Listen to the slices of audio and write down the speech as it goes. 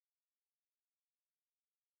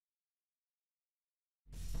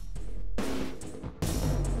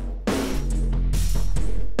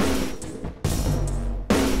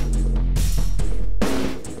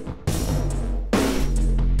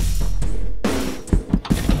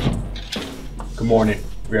Good morning.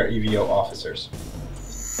 We are EVO officers.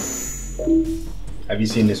 Have you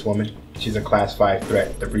seen this woman? She's a Class 5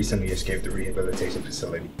 threat that recently escaped the rehabilitation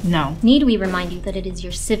facility. No. Need we remind you that it is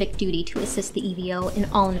your civic duty to assist the EVO in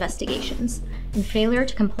all investigations, and failure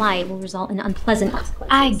to comply will result in unpleasant consequences.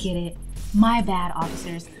 I get it. My bad,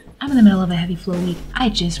 officers. I'm in the middle of a heavy flow week. I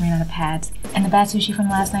just ran out of pads, and the bad sushi from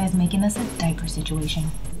last night is making this a diaper situation.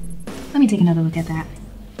 Let me take another look at that.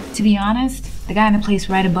 To be honest, the guy in the place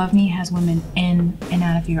right above me has women in and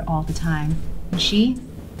out of here all the time. And she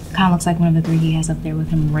kind of looks like one of the three he has up there with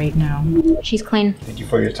him right now. She's clean. Thank you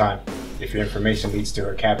for your time. If your information leads to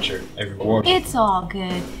her capture, a reward. It's all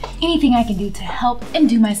good. Anything I can do to help and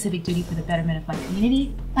do my civic duty for the betterment of my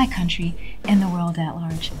community, my country, and the world at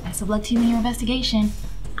large. Best of luck to you in your investigation.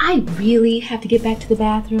 I really have to get back to the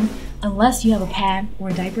bathroom unless you have a pad or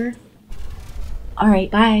a diaper. All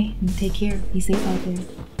right, bye. And take care. Be safe out there.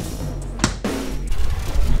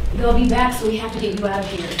 They'll be back, so we have to get you out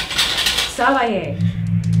of here. Savaje.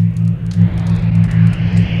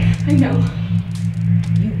 I know.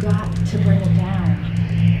 You got to bring it down.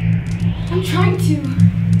 I'm trying to.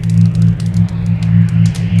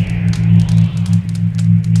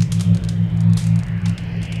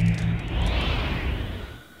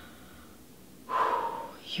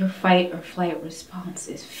 Your fight or flight response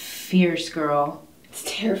is fierce, girl. It's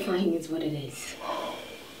terrifying is what it is.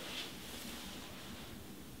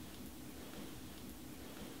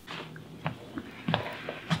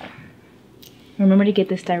 Remember to get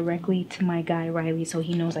this directly to my guy, Riley, so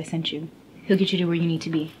he knows I sent you. He'll get you to where you need to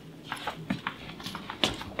be.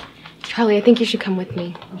 Charlie, I think you should come with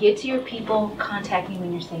me. Get to your people, contact me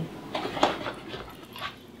when you're safe.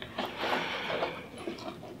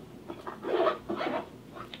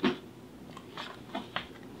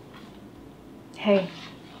 Hey.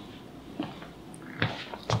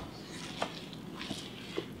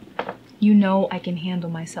 You know I can handle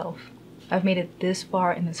myself. I've made it this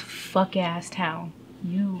far in this fuck-ass town.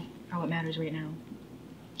 You are what matters right now.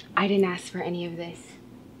 I didn't ask for any of this.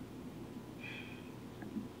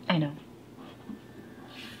 I know.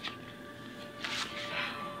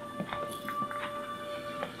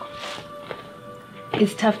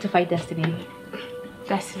 It's tough to fight destiny.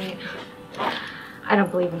 Destiny. I don't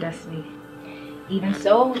believe in destiny. Even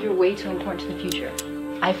so, you're way too important to the future.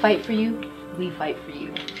 I fight for you, we fight for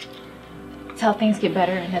you. That's how things get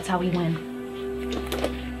better, and that's how we win.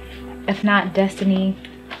 If not destiny,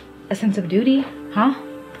 a sense of duty, huh?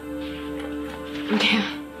 Yeah.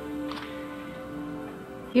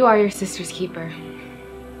 You are your sister's keeper.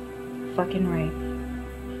 Fucking right.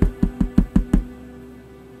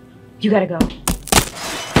 You gotta go.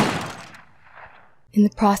 In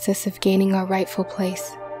the process of gaining our rightful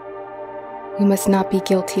place, we must not be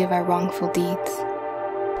guilty of our wrongful deeds.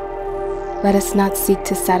 Let us not seek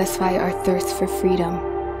to satisfy our thirst for freedom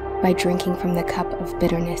by drinking from the cup of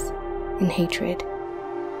bitterness and hatred.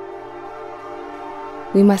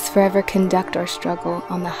 We must forever conduct our struggle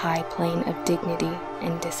on the high plane of dignity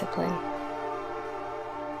and discipline.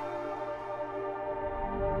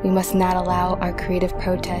 We must not allow our creative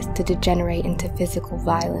protest to degenerate into physical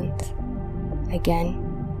violence again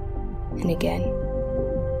and again.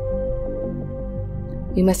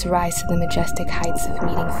 We must rise to the majestic heights of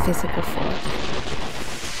meeting physical force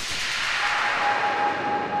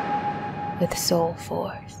with soul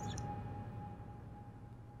force.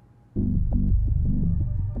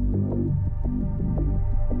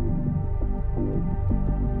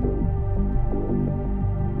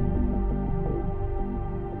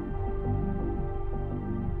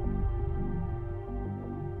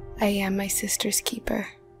 I am my sister's keeper.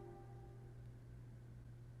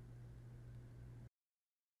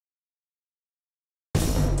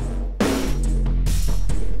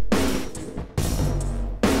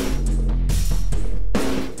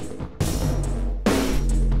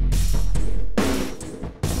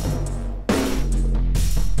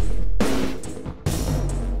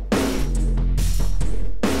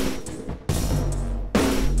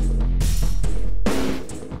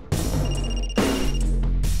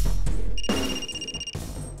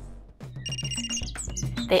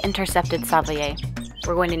 They intercepted Savaje.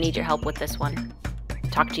 We're going to need your help with this one.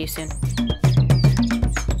 Talk to you soon.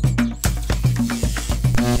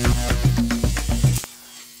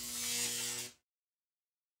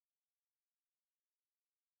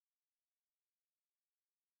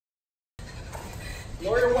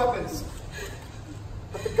 Lower your weapons.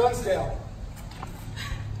 Put the guns down.